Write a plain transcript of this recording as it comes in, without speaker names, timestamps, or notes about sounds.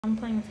I'm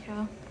playing with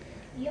Cal.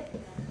 Yep.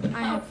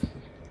 I have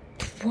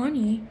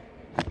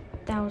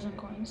 20,000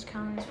 coins.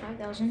 Cal has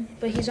 5,000,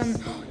 but he's on.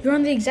 You're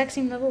on the exact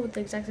same level with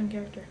the exact same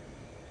character.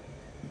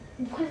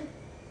 What?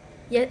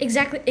 Yeah,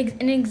 exactly.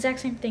 An exact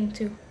same thing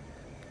too.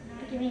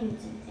 What do you mean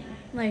same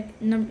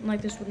thing?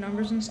 Like this with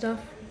numbers and stuff.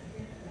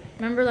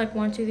 Remember, like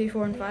 1, 2, 3,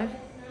 4, and 5.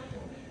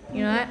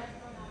 You know that?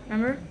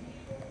 Remember?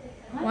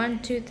 What? 1,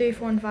 2, 3,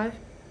 4, and 5.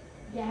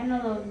 Yeah, I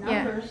know those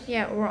numbers.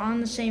 Yeah, we're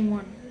on the same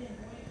one.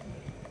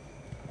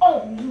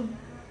 Oh.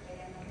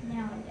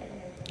 Now I get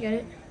it. Get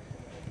it?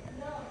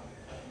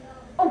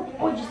 Oh,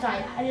 I just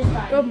died. I just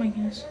died. Oh my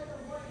goodness.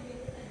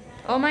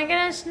 Oh my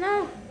goodness,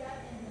 no.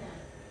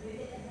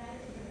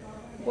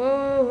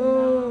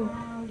 Whoa.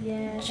 Oh,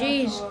 yeah.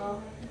 Jeez.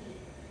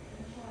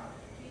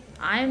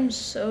 I'm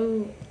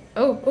so.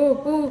 Oh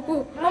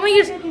my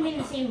goodness. We can be in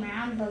the same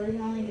round, but we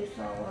can only do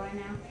solo right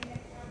now.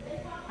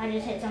 I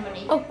just hit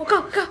somebody. Oh,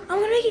 go. I'm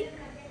gonna make it.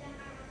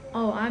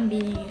 Oh, I'm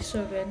beating you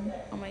so good.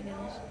 Oh my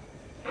goodness.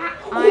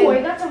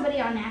 I got somebody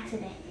on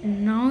accident.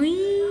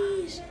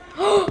 Nice.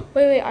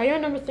 Wait. Are you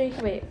on number 3?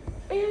 Wait.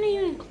 You're not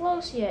even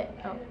close yet.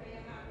 Oh,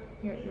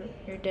 you're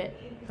dead.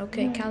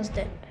 Okay, No. Cal's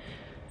dead.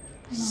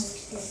 No,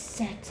 he's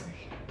dead.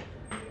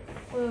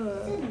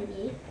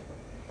 Whoa.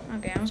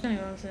 Okay, I'm just gonna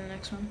go to the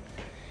next one.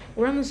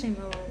 We're on the same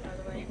level, by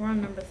the way. We're on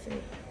number 3.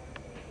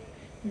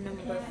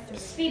 Number 3.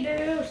 Speed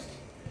boost.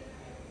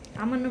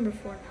 I'm on number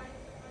 4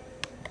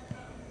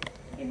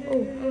 now.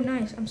 Oh,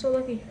 nice. I'm so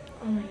lucky.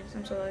 Oh my goodness,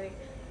 I'm so lucky.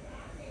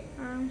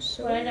 I'm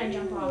so Why did I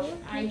jump off?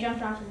 I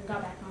jumped off and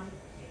got back on.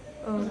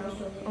 Oh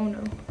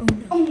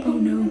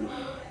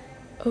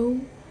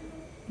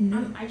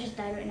no. I just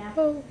died right now.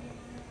 Oh,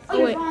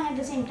 You're wait. falling at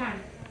the same time.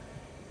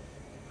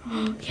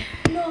 Oh, yeah.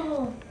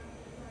 No.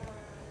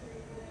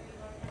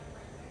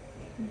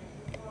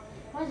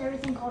 Why is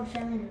everything called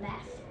failing in the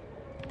bath?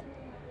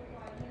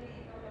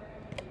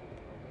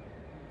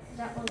 Is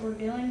that what we're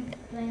doing?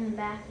 Playing in the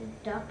bath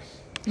with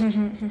ducks?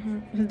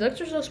 The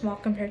ducks are so small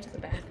compared to the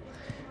bath.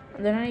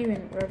 They're not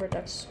even rubber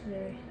ducks,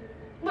 really.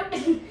 What?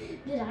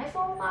 Did I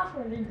fall off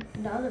or did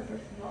the other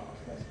person fall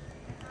off?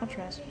 I'll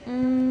try.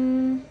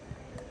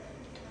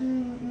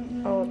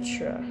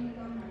 Ultra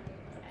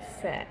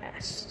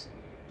fast.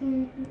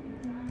 No.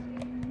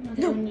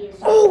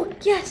 Oh,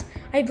 yes!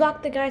 I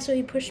blocked the guy, so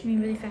he pushed me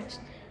really fast.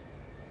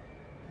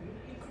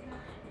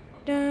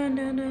 Dun,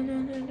 dun, dun,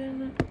 dun, dun, dun,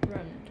 dun.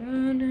 Run.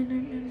 Dun, dun, dun,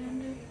 dun, dun,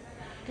 dun.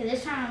 Okay,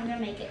 this time I'm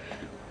gonna make it.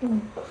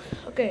 Ooh.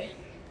 Okay.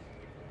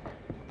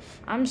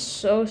 I'm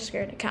so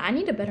scared. Kat, I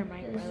need a better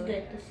mic, by the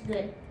way. This is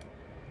good.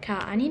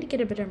 Kat, I need to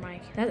get a better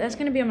mic. That's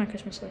gonna be on my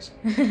Christmas list.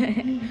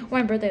 Or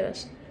my birthday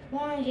list.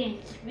 Well, I'm getting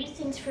 3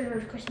 things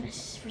for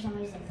Christmas for some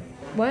reason.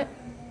 What?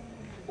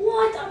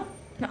 What?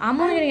 No,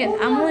 I'm only gonna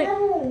get. I'm only.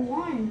 level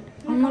 1.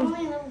 I'm I'm only-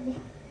 only level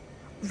 1.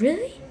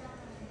 Really?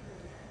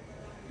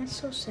 That's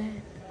so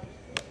sad.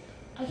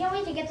 I can't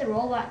wait to get the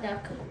robot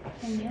duck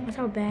from you. That's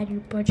how bad your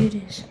budget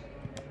is.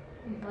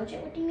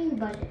 Budget? What do you mean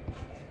budget?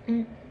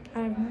 I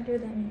have no idea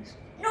what that means.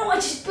 No, I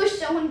just pushed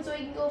someone so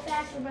he can go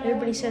faster. But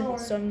Everybody says it,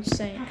 so I'm just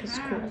saying because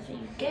it's cool. So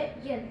you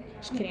get,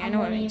 Just kidding. I know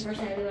what it means.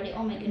 Versus everybody.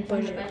 Oh my goodness,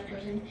 I'm the Budget. best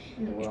person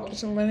in the world.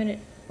 It's a limit.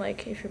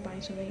 Like if you're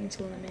buying something, it's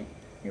a limit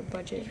your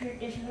budget.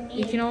 If you You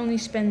need, can only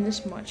spend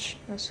this much.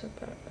 That's a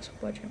budget.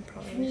 I'm if you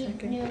probably need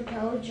thinking. new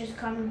toes, just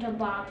come to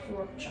Bob's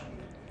workshop.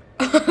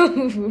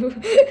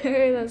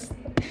 That's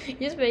you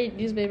just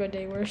made my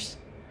day worse.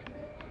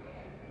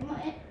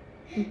 What?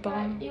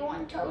 Bob. You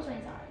want toes? I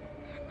thought.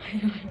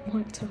 I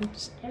want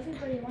toes.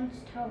 Everybody wants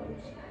toes.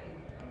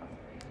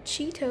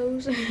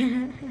 Cheetos.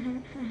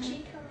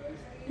 Cheetos.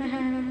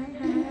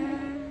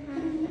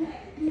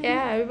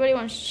 Yeah, everybody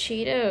wants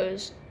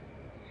Cheetos.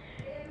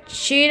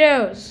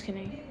 Cheetos. Just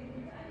kidding.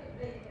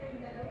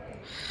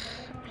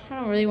 I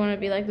don't really want to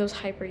be like those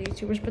hyper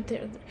YouTubers, but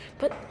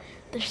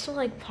they're still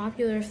like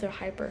popular if they're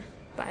hyper.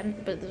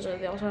 But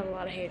they also have a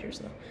lot of haters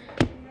though.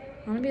 I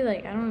don't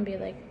want to be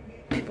like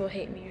people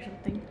hate me or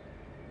something.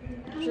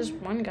 There's just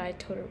one guy,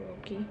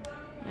 Todoroki.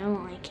 I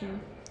don't like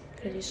him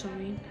because he's so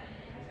mean.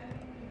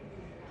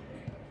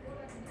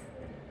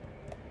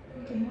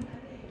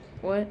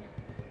 What?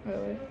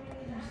 Wait.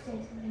 Say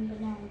something, but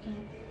now we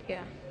can't.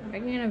 Yeah, I'm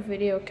making a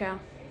video, Cal.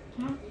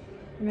 Huh?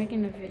 I'm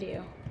making a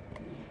video.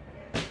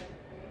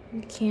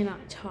 You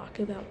cannot talk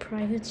about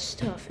private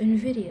stuff in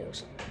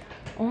videos.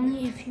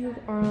 Only if you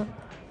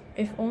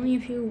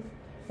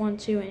want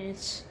to, and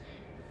it's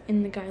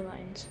in the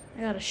guidelines.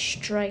 I got a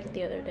strike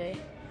the other day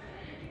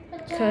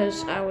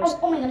because I was.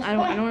 Oh my goodness, I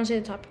don't want to say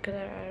the topic because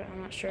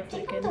I'm not sure I if I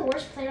think I'm can. the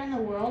worst player in the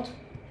world.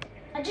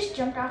 I just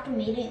jumped off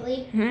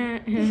immediately.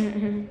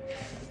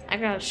 I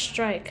got a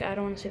strike. I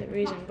don't want to say the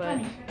reason,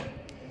 but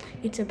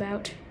it's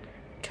about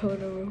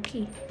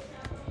Todoroki.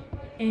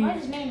 And Why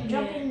does man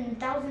jumping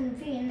 1,000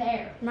 feet in the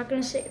air? I'm not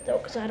gonna say it though,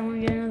 because I don't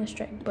want to get another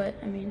strike. But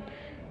I mean,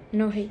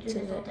 no hate to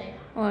the.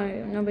 Well,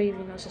 nobody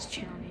even knows his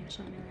channel name,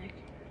 so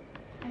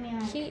I mean,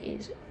 like, he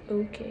is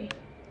okay.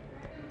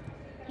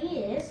 He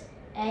is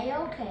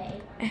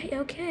A-okay.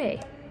 A-okay.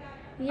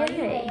 Are you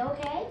Yay.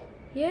 A-okay?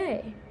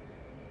 Yay.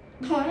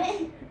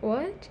 What?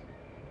 What?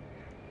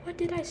 What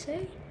did I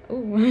say?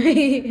 Oh,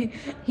 he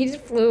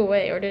just flew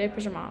away, or did I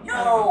push him off?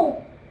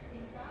 No!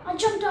 I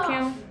jumped off.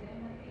 Cal,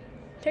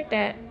 take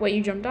that. Wait,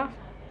 you jumped off?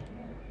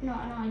 No,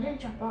 I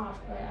didn't jump off,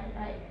 but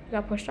I You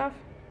got pushed off?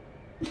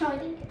 no, I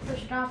didn't get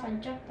pushed off. I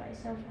jumped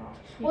myself off.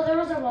 Well, there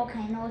was a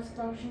volcano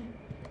explosion.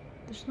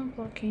 There's no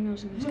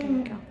volcanoes in this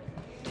game, Cal.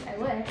 I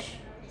wish.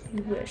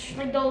 You wish.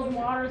 Like those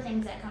water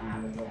things that come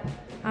out of the.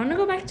 I want to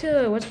go back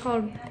to what's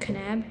called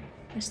Kanab.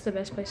 It's the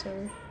best place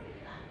ever.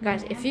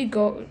 Guys, if you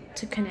go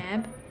to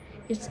Kanab,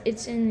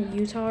 it's in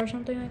Utah or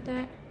something like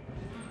that.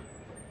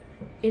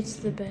 It's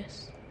the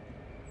best.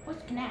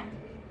 What's Canab?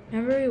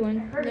 Remember we I've went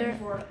heard it there?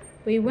 before.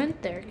 We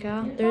went there,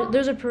 Cal. Utah?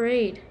 There's a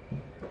parade.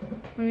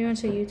 When we went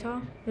to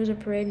Utah, there's a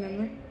parade,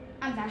 remember?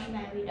 I'm faster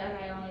than we Doug.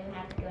 I don't even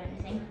have to do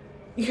anything.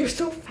 You're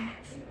so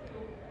fast.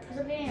 Because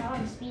I'm getting a lot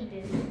of speed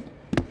boost.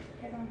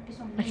 I don't be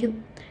so I feel,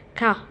 mean.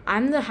 Cal,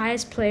 I'm the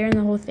highest player in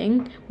the whole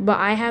thing, but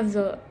I have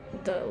the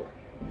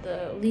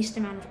least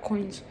amount of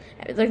coins.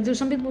 Like there's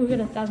some people who get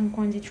 1,000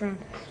 coins each round.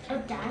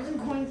 1,000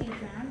 coins each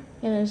round?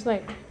 Yeah, there's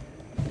like,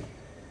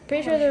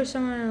 pretty sure there was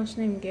someone else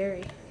named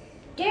Gary.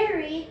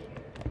 Gary?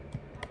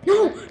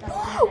 No, That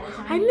no, was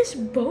I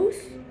missed both.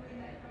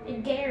 Hey,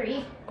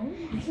 Gary. Oh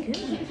my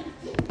goodness.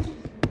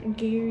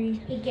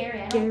 Gary. Hey,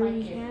 Gary, I don't Gary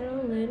like you. had a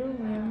little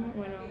lamb.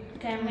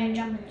 Okay, I'm gonna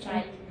jump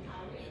inside.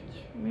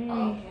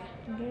 Gary.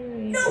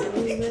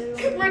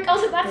 Rick, I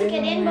was about to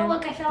get in, but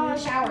look, I fell in the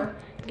shower.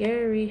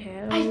 Gary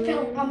had a I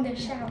little. fell on the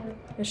shower.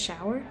 The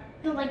shower?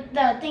 No, like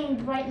the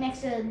thing right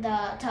next to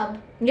the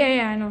tub.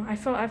 Yeah, I know. I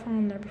fell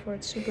in there before.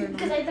 It's super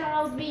Because annoying. I thought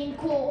I was being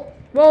cool.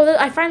 Well,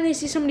 I finally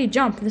see somebody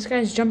jump. This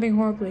guy's jumping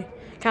horribly.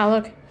 Cal,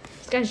 look.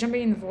 This guy's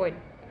jumping in the void.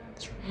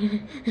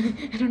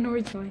 I don't know where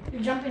he's going.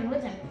 You're jumping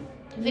with him.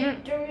 Yeah.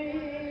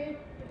 Victory!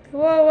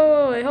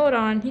 Whoa, wait, hold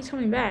on. He's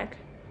coming back.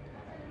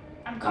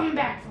 I'm coming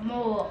back for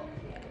more.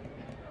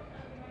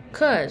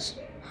 Cause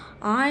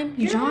I'm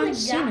You're John like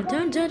Cena. that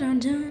Dun dun dun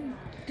dun.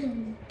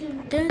 Dun,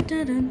 dun, Dun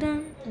dun dun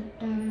dun.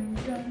 dun,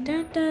 dun, Dun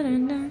dun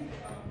dun dun. dun.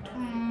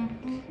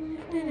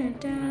 Dun dun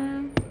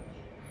dun.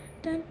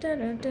 Dun dun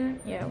dun dun.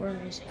 Yeah, we're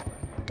amazing.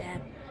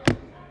 Dab.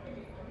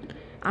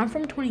 I'm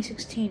from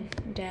 2016.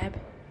 Dab.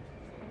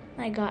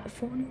 I got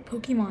 4 new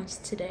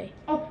Pokemons today.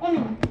 Oh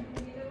no.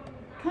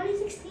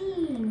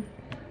 2016.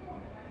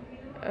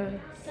 Uh,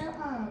 Sell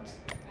out.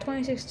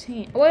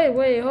 2016.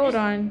 Wait, hold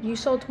on. You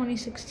sold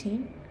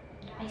 2016?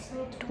 I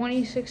sold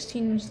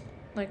 2016 was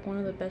like one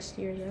of the best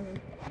years ever.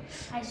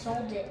 I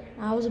sold it.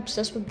 I was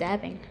obsessed with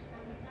dabbing.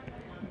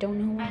 Don't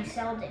know I why.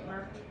 sold it,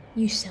 Mark.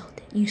 You sold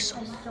it. You I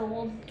sold.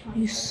 sold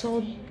You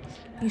sold.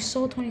 2016. You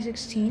sold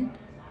 2016.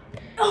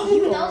 Oh,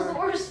 You that was are- the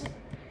worst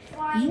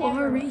flying You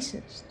are ever.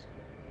 racist.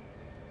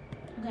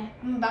 Okay,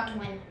 I'm about to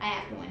win. I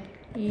have to win.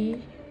 Yeah.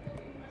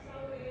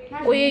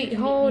 Not Wait, you can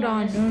hold beat me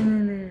on. this.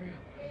 No.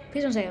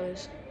 Please don't say I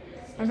lose.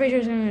 I'm pretty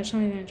sure somebody's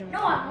gonna jump.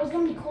 No, I was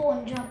gonna be cool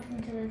and jump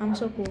into the. I'm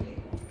so cool.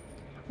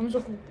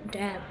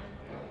 Dab.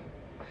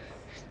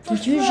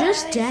 First Did you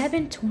just place. dab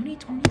in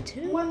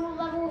 2022? One more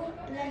level,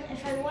 and then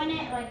if I win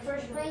it, like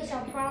first place,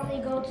 I'll probably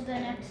go to the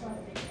next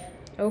level.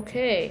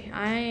 Okay,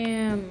 I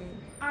am.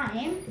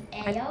 I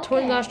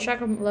totally lost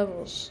track of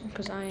levels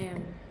because I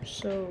am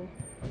so.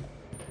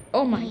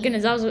 Oh my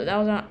goodness,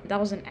 that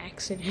was an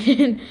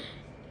accident.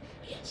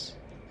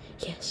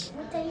 Yes.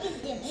 What are you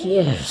doing?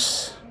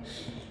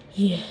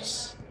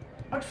 Yes.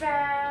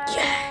 Ultra.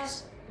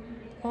 Yes.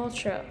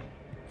 Ultra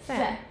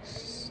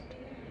fast.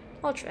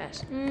 Ultra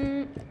fast.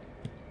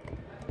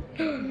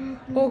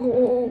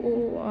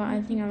 Oh,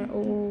 I think I'm.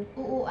 Ooh,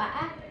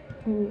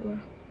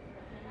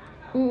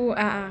 Ooh,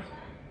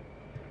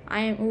 I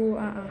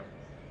am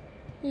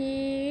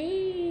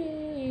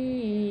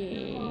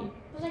Yee.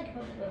 Was I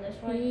supposed to go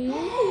this way?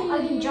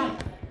 I can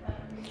jump.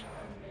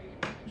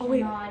 Oh,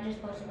 wait. No, I just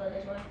supposed to go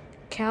this way.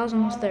 Cal's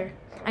almost there.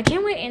 I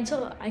can't wait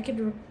until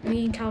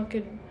me and Cal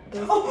could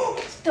both,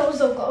 Oh, that was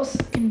so close.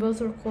 can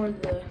both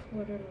record the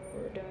whatever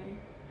we're doing.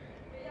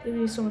 It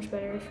would be so much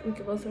better if we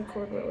could both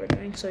record what we're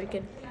doing, so we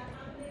could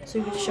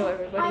show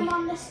everybody. I'm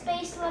on the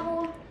space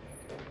level.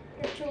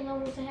 You're 2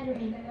 levels ahead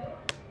of me.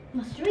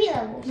 No, 3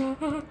 levels. No,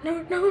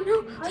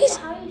 Please.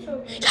 How are you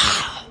so good?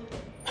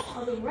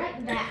 I'll be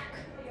right back.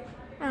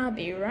 I'll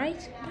be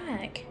right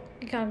back.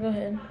 Cal, go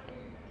ahead.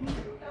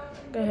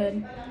 Go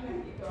ahead.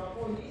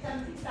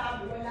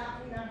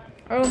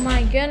 Oh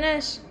my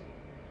goodness.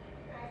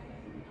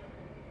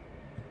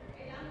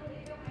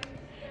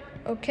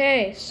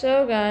 Okay,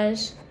 so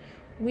guys,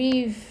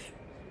 we've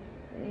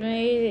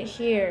made it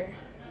here.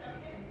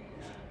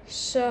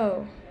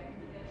 So,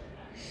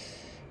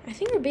 I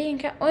think we're beating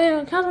Cal. Oh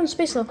yeah, Cal's on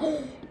space level.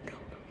 No.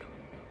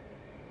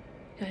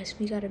 Guys,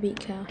 we gotta beat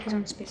Cal. He's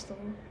on space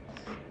level.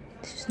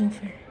 This is no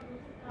fair.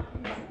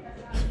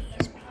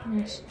 He's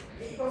beating us.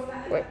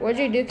 Wait, what'd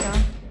you do, Cal?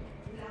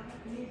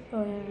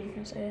 Oh yeah, I'm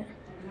gonna say it.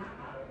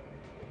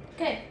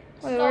 Okay.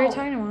 Wait, what are you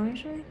talking about?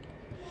 Actually?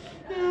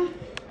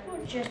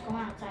 We're just going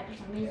outside for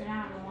some reason.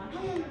 I don't know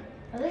why.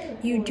 Oh, this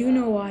is You cool, do though.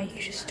 know why.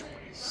 You just don't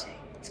want to say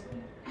it.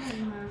 I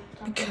don't know.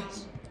 Talk Because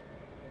about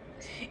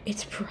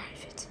it's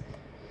private.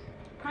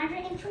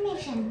 private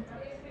information.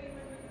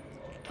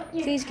 Put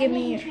your Please give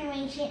private me.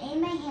 information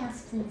in my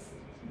house, please.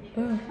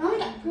 Oh, I only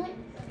got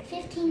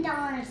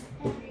 $15.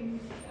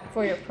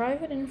 for your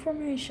private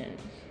information.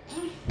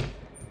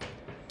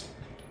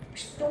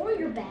 Store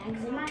your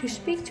bags in my To house,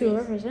 speak to a please.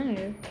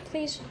 representative,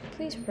 please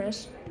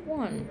press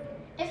 1.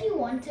 If you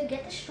want to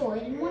get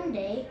destroyed in one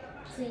day,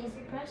 please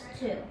press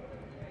 2.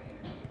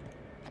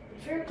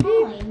 If you're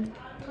calling,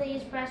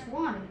 please press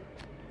 1.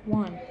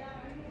 1.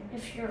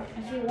 If you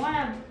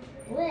want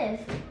to live,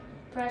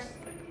 press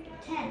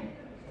 10.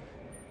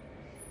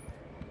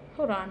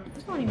 Hold on,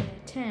 it's not even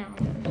a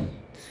 10.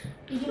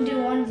 You can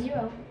do 1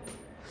 0.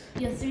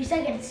 You have 3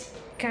 seconds.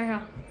 Okay.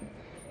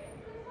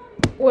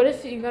 What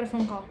if you got a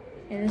phone call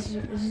and this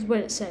is what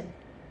it said?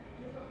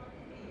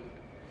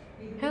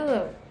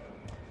 Hello.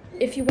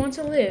 If you want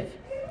to live,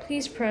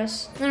 please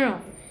press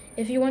no.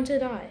 If you want to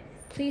die,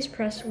 please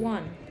press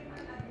 1.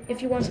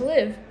 If you want to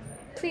live,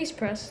 please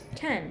press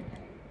 10.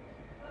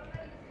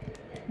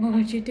 What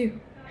would you do?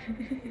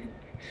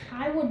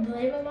 I would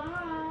live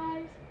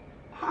alive.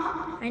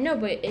 I know,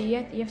 but you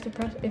have to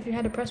press. If you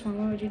had to press 1,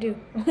 what would you do?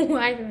 I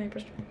think I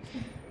pressed 1.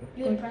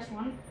 You would press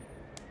 1.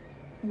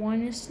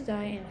 1 is to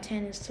die and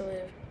 10 is to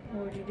live.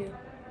 What would you do?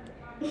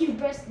 You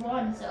pressed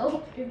 1,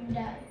 so you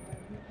die.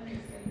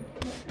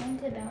 I want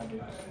to play Battle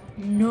Dudes.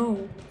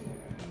 No.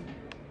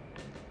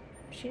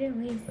 She didn't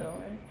leave though,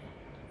 right?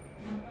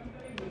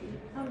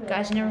 Oh, really?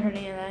 Guys, I never heard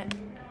any of that.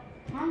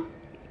 Huh?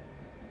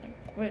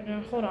 Wait,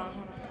 no, hold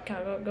on.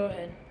 Okay, go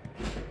ahead.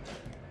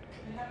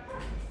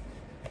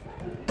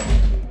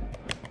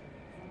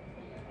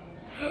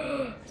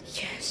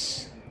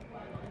 Yes.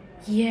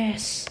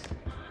 Yes.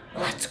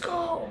 Let's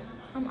go.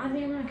 I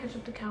think I'm gonna catch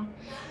up the cow.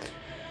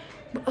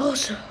 But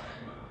also,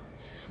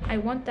 I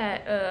want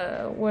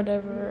that,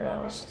 whatever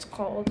else it's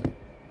called.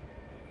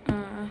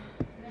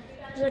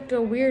 It was like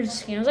a weird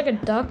skin. It was like a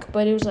duck,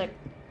 but it was like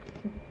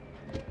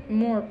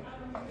more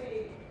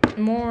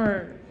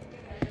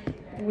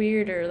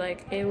weirder.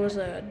 Like it was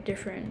a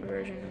different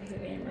version of the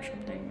game or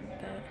something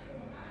like that.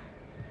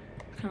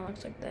 Kind of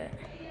looks like that.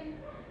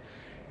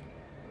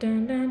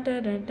 Dun dun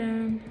dun dun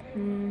dun.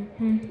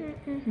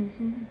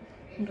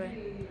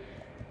 Okay.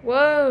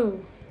 Whoa!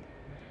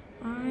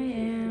 I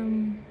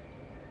am.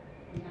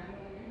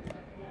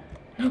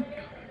 No.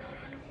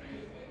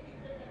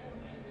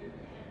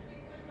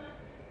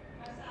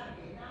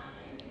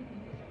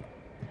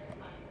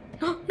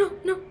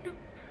 No.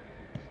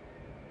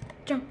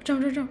 Jump.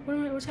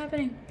 What's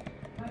happening?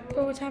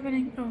 Oh, what's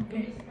happening? Oh,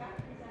 okay.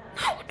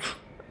 No.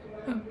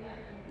 Oh,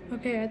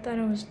 okay, I thought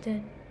I was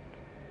dead.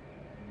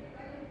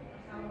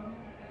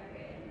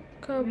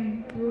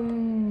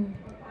 Kaboom.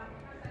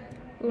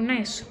 Oh,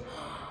 nice.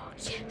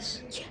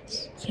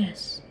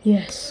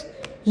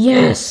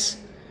 Yes.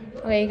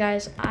 Okay,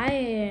 guys, I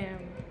am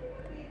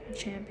a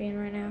champion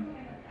right now.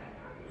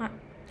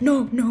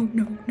 No.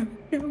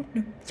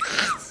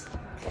 Yes!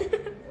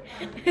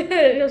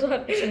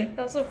 That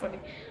was so funny.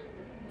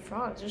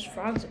 There's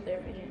frogs up there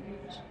if you didn't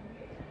notice.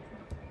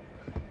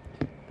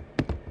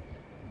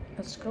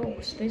 Let's go,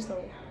 space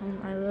level.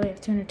 I literally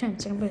have 210,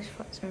 second place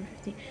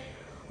 750.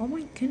 Oh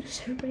my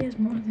goodness, everybody has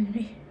more than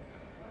me.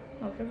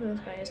 Oh, good for this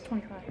guy, he has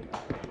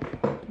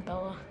 25.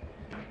 Bella.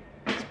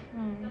 I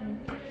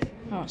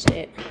won't say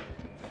it.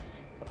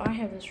 But I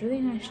have this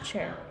really nice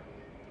chair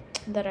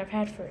that I've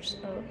had for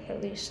at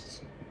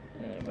least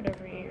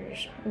whatever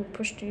years. Ooh,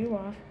 pushed you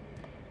off.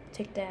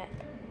 Take that.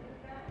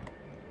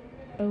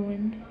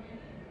 Owen.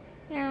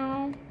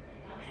 Meow.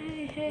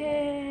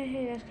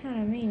 Hey, that's kind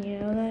of mean, you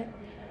know that?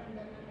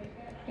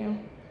 You know.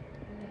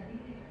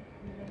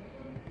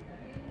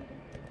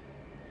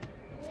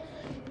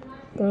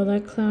 Bro,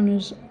 that clown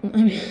is, I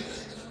mean,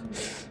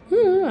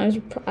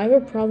 I have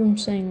a problem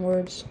saying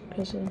words,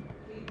 because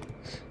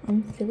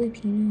I'm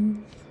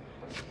Filipino.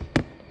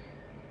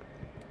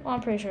 Well,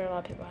 I'm pretty sure a lot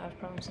of people have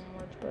problems saying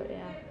words, but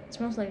yeah. It's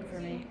most likely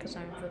for me, because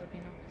I'm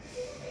Filipino.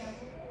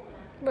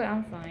 But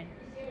I'm fine.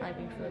 I like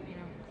being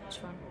Filipino. It's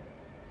fun.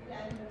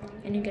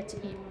 And you get to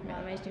eat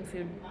amazing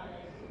food.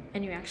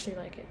 And you actually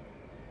like it.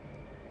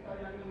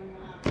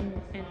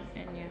 And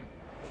yeah,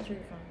 it's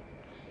really fun.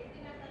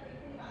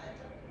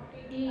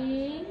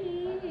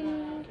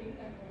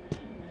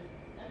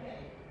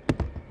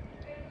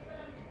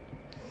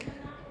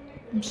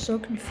 I'm so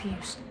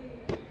confused.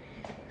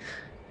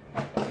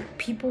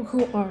 People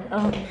who are,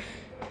 I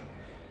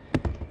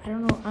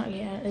don't know,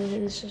 yeah,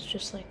 this is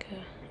just like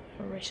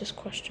a racist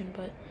question,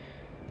 but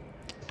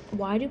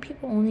why do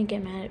people only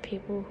get mad at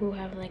people who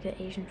have like an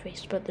Asian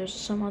face, but there's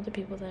some other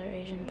people that are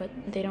Asian, but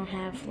they don't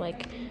have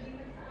like,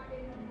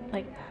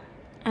 I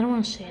don't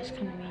want to say it's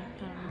kind of mean, I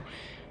don't know,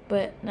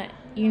 but that,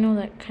 you know,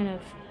 that kind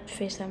of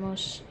face that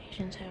most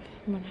Asians have.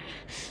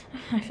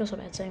 I feel so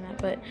bad saying that,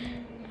 but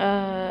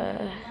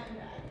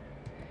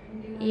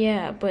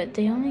yeah, but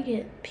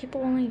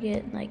people only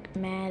get like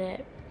mad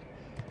at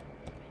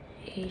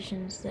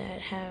Asians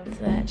that have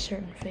that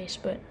certain face,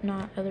 but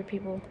not other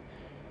people.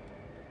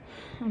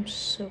 I'm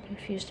so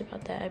confused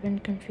about that. I've been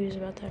confused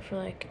about that for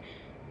like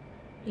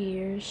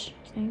years,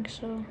 I think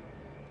so.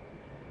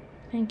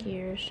 I think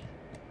years.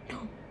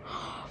 No.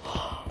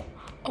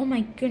 Oh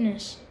my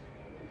goodness.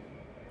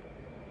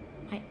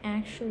 I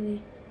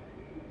actually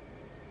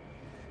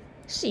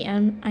see. I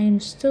am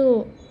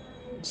still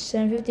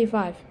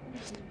 755.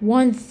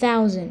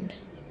 1,000.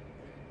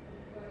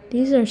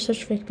 These are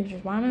such fake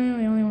pictures. Why am I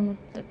the only one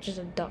with just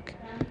a duck?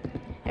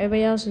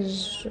 Everybody else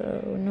is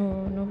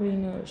nobody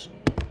knows.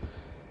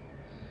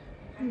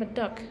 I'm a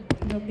duck,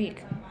 no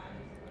beak.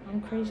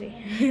 I'm crazy.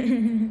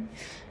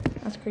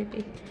 That's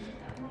creepy.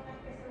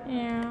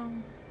 Yeah.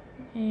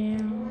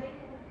 No.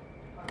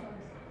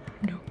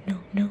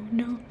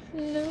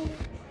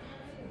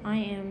 I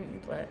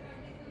am, but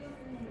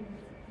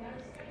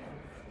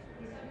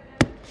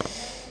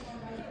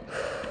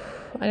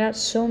I got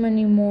so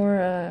many more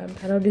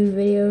TheJeffDude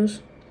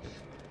videos,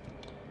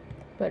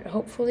 but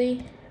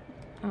hopefully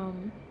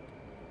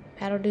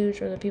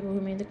TheJeffDudes or the people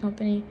who made the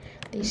company,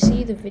 they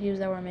see the videos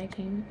that we're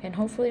making, and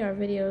hopefully our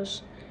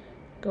videos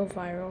go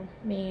viral.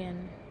 Me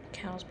and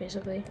Cal's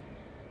basically.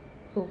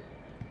 Ooh.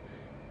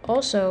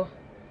 Also,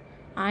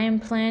 I am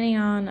planning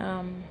on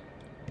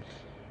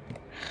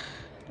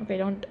okay,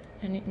 don't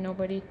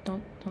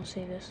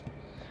say this.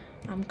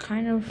 I'm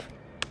kind of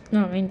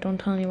don't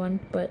tell anyone,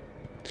 but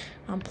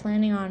I'm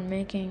planning on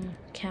making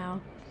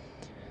Cal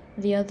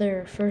the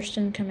other first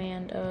in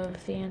command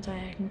of the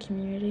anti-hacking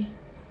community.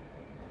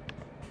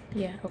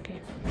 Yeah,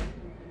 okay.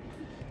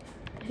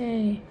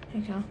 Hey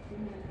Cal.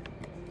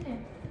 Hey.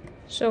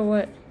 So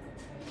what?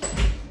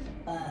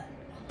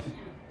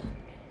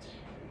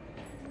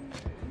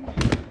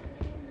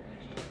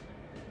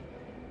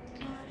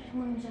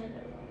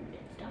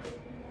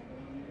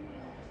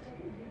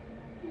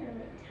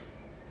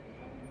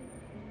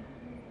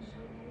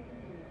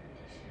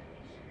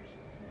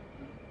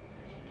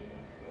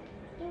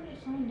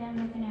 Down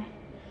looking at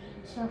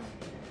stuff.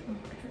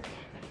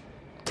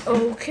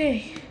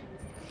 Okay.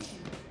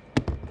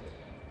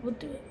 We'll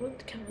do it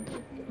like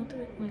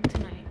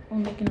tonight. We'll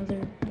make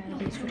another bad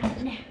beats for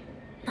tonight.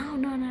 No,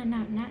 not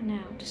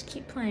now. Just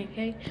keep playing,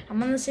 okay?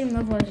 I'm on the same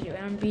level as you,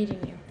 and I'm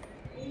beating you.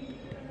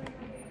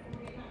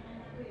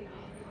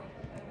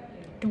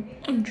 Don't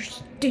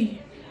understand.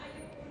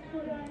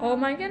 Oh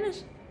my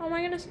goodness.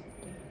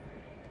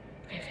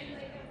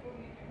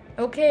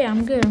 Okay,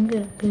 I'm good.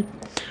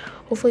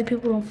 Hopefully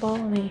people don't follow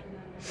me.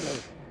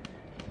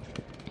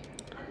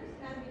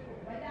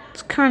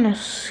 It's kind of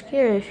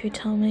scary if you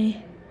tell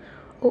me.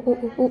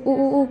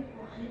 Oh.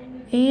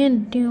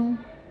 And down.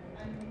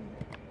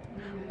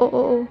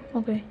 Oh.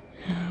 Okay.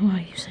 Why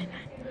are you saying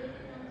that?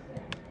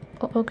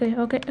 Oh, okay.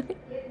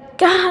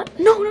 God,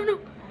 no.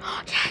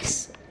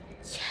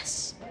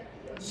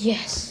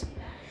 Yes,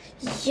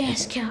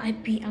 Cal,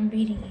 I'm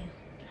beating you.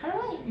 How do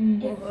I?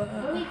 It's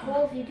really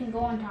cool if you can go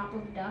on top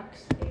of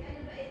ducks.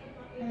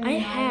 I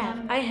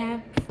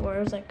have before.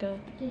 It was like a.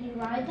 Did you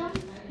ride them?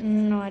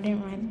 No, I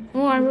didn't ride them.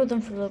 Well, I rode them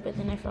for a little bit,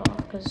 then I fell off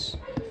because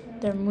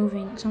they're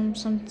moving.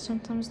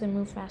 Sometimes they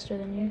move faster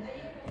than you.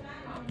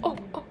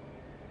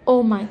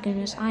 Oh my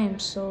goodness! I am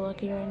so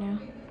lucky right now.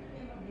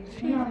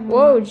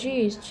 Whoa,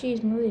 jeez,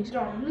 Melise.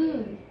 You're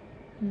mean.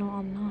 No,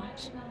 I'm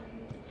not.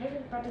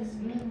 Everybody's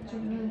mean to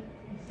me.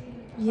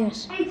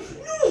 Yes.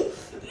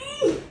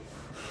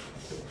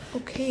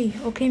 Okay,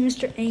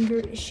 Mr. Anger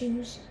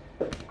Issues.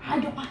 I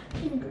don't have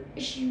anger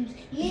issues.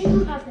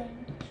 You have them.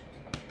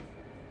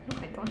 No,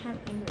 I don't have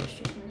anger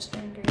issues, Mr.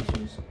 Anger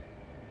Issues.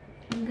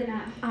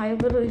 I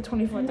have literally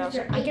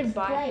 24,000. I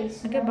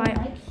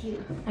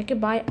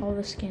could buy all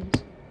the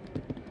skins.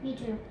 Me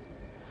too.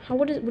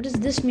 What does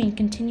this mean?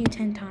 Continue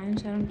 10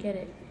 times? I don't get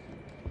it.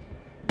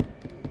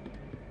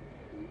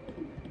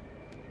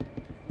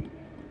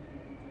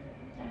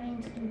 That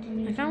means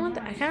continue. I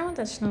kind of want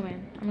that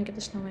snowman. I'm gonna get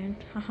the snowman.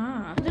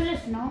 Haha. There's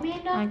a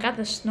snowman dog? I got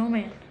the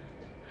snowman.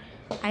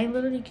 I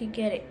literally could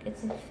get it.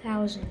 It's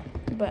 1,000,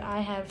 but I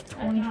have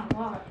 20. That's not a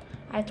lot.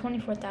 I have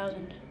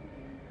 24,000.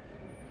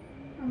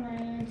 I'm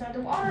running inside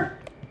the water.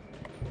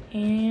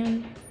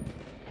 And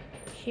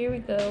here we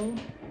go.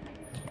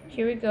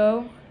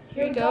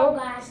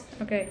 Guys.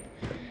 Okay,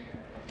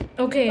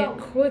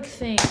 quick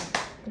thing.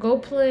 Go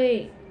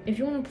play. If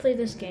you want to play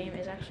this game,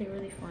 it's actually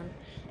really fun.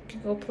 You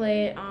can go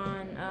play it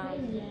on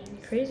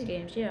Crazy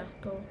Games. Yeah,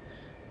 go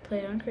play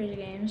it on Crazy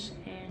Games,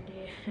 and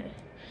yeah,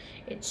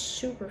 it's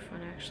super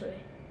fun actually.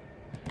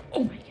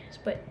 Oh my goodness,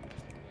 but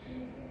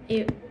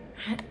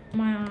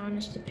my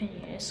honest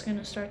opinion, it's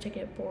gonna start to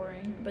get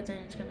boring, but then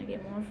it's gonna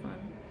get more fun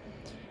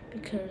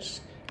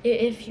because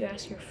if you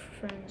ask your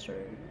friends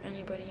or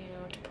anybody you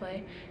know to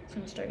play, it's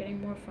gonna start getting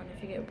more fun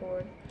if you get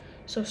bored.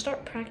 So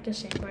start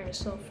practicing by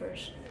yourself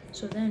first.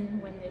 So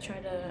then when they try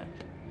to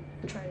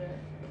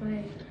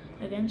play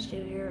against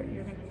you, you're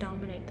gonna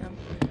dominate them.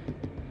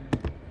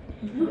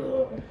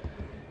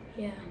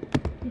 Yeah.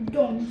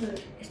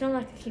 It's not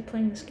like I keep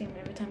playing this game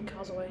every time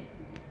Cal's away.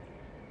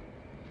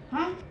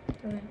 Huh?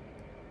 Nothing.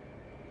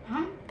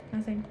 Huh?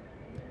 Nothing.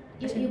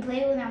 You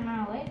play when I'm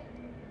not away?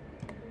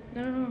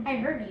 No. I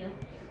heard you.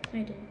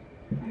 I did.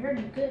 I heard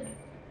you good.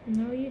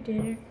 No, you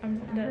didn't.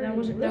 That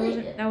wasn't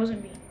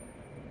me.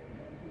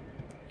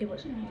 It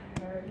wasn't me.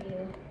 I heard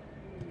you.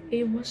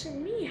 It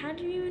wasn't me. How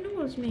do you even know it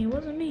was me? It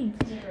wasn't me.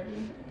 I heard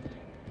you.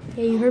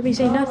 Yeah, you heard me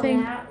say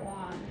nothing. That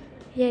one.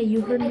 Yeah, you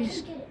Wait, heard I me.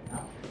 can't get it.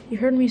 Oh. You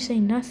heard me say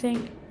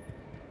nothing.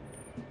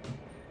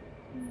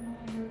 No,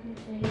 I heard you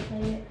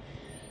say it.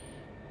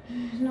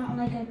 It's not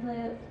like I play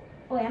it.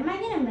 Wait, am I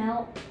gonna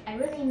melt? I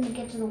really need to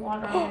get to the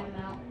water. I'm gonna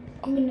melt.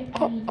 I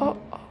need to.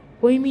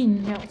 What do you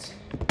mean melt?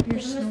 You're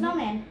Because I'm a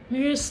snowman.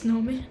 You're a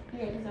snowman?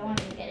 Yeah, because I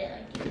wanted to get it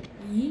like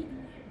Yeet.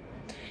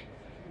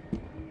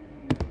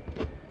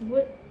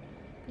 What?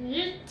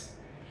 you.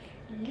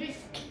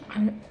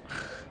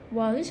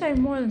 Well, at least I have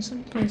more than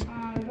some place.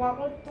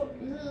 What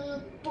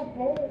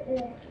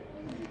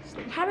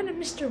happened to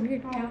Mr.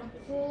 Weird, pal?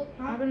 What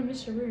happened to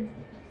Mr. Weird?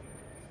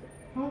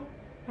 Huh? What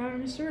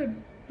happened to Mr.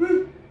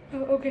 Weird? Oh,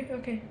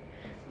 okay.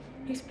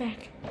 He's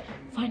back.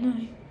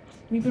 Finally.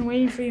 We've been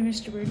waiting for you,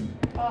 Mr. Weird.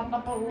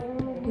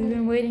 We've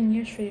been waiting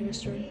years for you,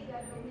 Mr. Weird.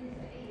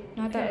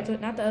 Not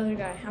the other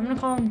guy. I'm gonna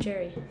call him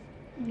Jerry.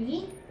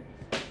 Me?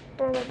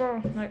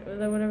 Like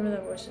whatever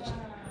that voice is.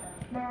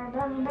 I'm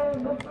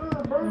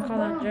gonna call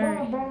that Jerry.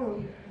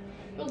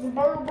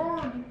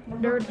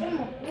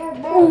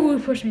 Ooh,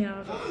 he pushed me out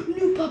of it.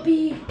 New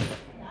puppy.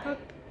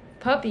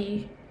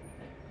 Puppy?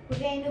 We're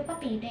getting a new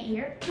puppy. You didn't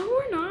hear? No,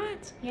 we're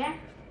not. Yeah?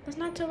 That's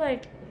not till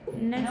like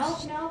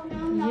next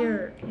No.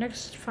 year,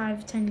 next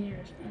 5-10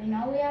 years. We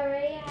know we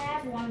already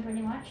have one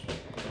pretty much.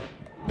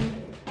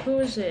 Who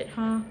is it,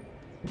 huh?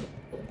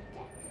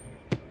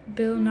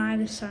 Bill Nye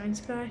the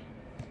Science Guy?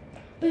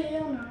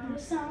 Bill Nye the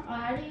Science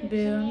Guy.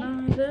 Bill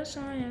Nye the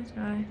Science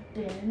Guy.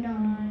 Bill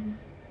Nye.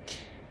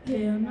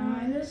 Bill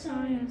Nye the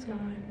Science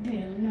Guy.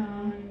 Bill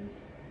Nye.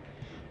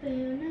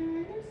 Bill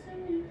Nye the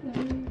Science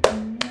Guy.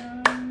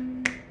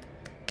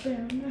 Bill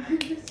Nye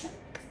the Science Guy.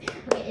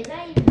 Okay, is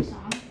that even a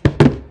song?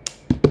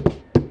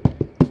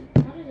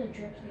 How does it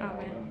drip? Oh, man.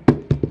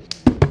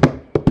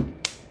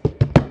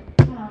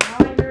 I don't know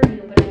how I heard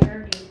you, but I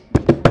heard you.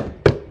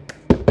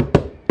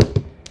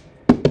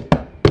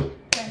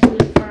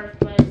 First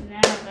place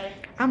now, but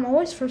I'm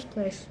always first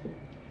place.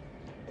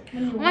 Oh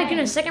my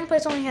goodness, second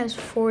place only has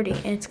 40,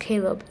 and it's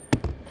Caleb.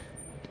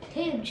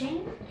 Caleb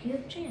Chan?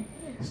 Caleb Chan,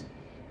 yes.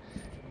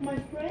 My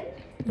friend?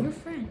 Your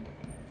friend.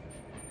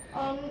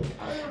 I don't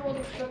know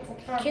the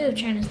Caleb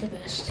Chan is the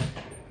best.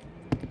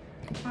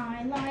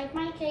 I like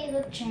my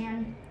Caleb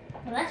Chan.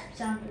 Well, that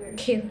sounds weird.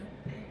 Caleb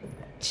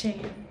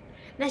Chan.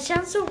 That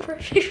sounds so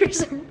perfect for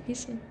some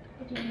reason.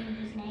 What do you mean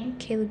his name?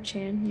 Caleb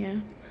Chan, yeah.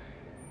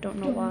 Don't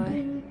know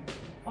why.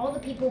 All the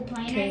people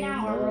playing right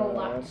now are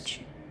robots.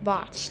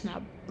 Bots,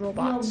 not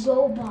robots.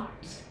 No,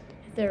 robots.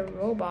 If they're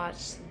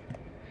robots,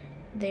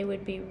 they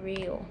would be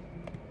real.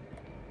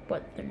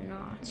 But they're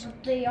not.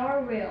 But they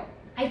are real.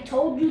 I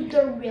told you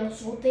they're real,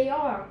 so they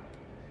are.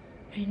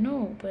 I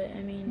know, but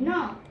I mean...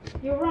 No,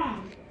 you're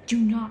wrong. Do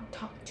not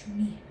talk to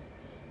me.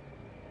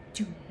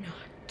 Do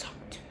not talk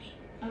to me.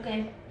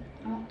 Okay,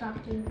 I won't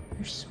talk to you.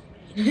 You're so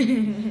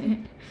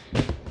mean.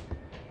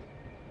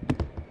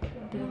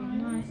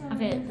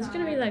 Okay, this is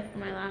gonna be like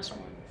my last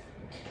one.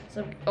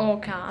 So, oh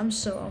cow, I'm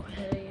so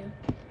ahead of you.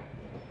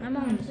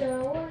 I'm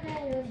so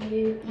ahead of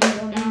you.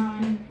 Bill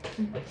Nye.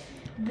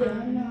 Bill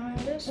Nye.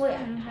 Wait,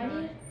 how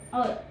do you?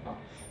 Oh.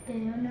 Bill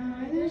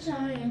Nye the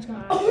Science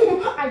Guy.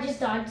 I just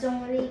thought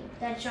somebody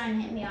that's trying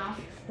to hit me off.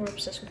 We're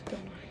obsessed with Bill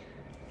Nye.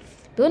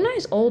 Bill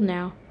Nye's old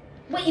now.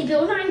 Wait,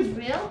 Bill Nye's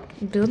real?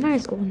 Bill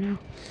Nye's old now.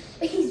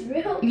 He's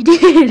real? You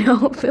didn't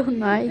know Bill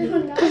Nye?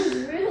 Bill Nye's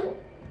real?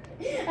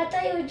 I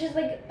thought it was just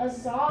like a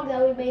song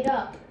that we made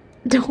up.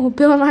 No,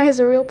 Bill Nye is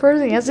a real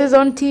person. He has his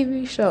own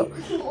TV show.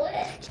 What?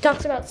 He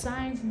talks about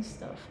science and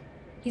stuff.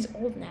 He's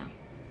old now.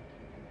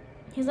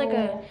 He's like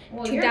a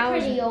 2000. You're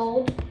pretty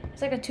old.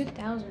 He's like a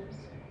 2000s.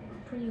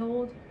 Pretty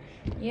old.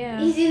 Yeah.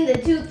 He's in the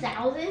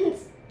 2000s?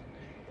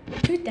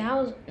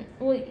 2000.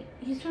 Well,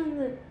 he's from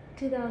the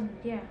 2000s,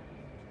 yeah.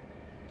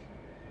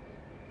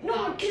 No,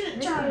 I couldn't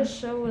This try.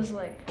 show was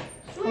like,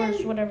 or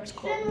Swim, whatever it's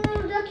called. swim,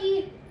 little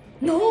ducky.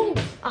 No!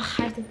 I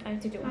have to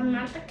do it. I'm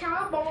not the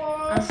cowboy.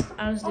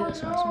 I'll just do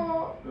this last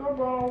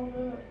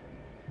one.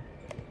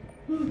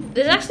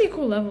 There's actually a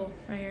cool level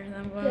right here. That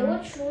I'm Okay, going on.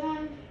 which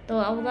one? The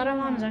level that I'm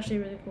on is actually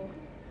really cool.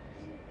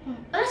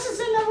 That's the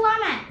same level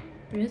I'm at.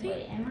 Really?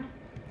 Wait, am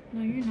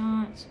No, you're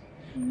not.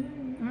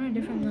 You're on a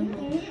different level.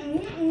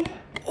 I?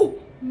 Oh,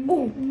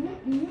 oh,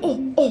 oh,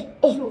 oh,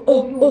 oh, oh,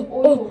 oh, oh,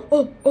 oh,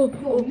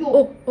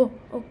 oh, oh,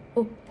 oh,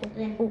 oh,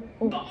 oh, oh,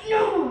 oh.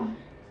 No!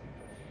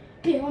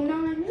 Bill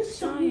Nye the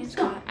Science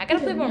Guy. I gotta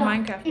play more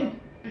Minecraft, bro.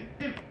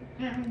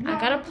 I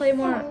gotta play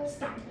more.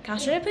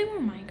 Gosh, should I play more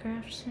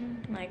Minecraft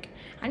soon? Like,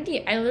 I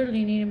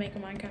literally need to make a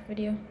Minecraft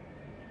video.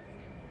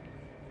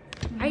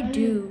 I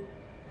do.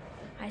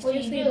 I Well,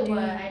 you seriously do, do.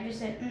 but I just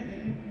said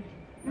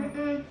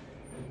mm-mm.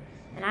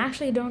 And I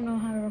actually don't know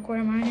how to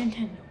record on my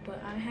Nintendo,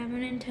 but I have a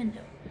Nintendo.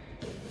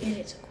 And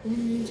it's a cool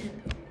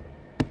Nintendo.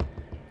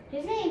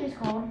 His name is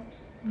called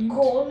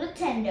Cool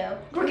Nintendo.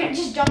 We're gonna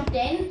just jumped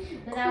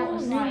in without Cool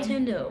a slide.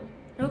 Nintendo.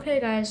 Okay,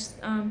 guys.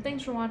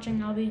 Thanks for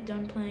watching. I'll be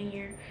done playing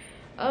here.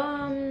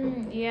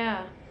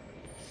 Yeah.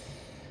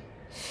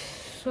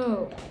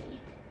 So,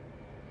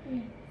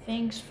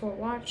 thanks for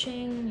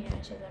watching. Yeah,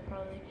 I said that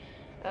probably.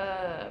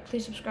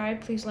 Please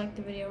subscribe, please like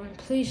the video, and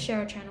please share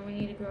our channel. We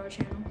need to grow our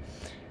channel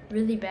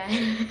really bad.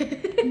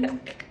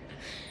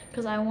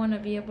 Because I want to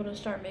be able to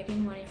start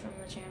making money from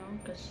the channel,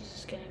 because this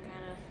is getting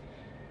kind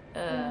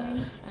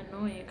of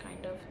annoying,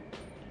 kind of,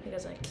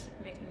 because I keep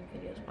making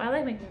videos. I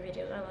like making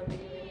videos. I love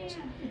making videos.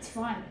 It's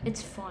fun.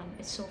 It's fun.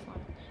 It's so fun.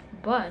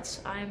 But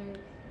I'm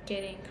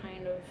getting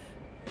kind of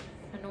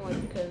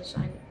annoyed because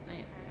I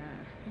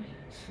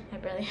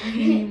barely have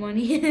any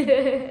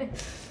money.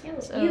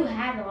 So you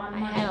had a lot of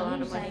money. I had a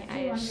lot of money. Like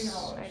I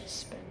just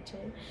spent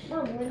it.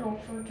 What a little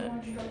for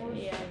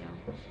 $200. Yeah,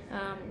 I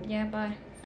know. Yeah, bye.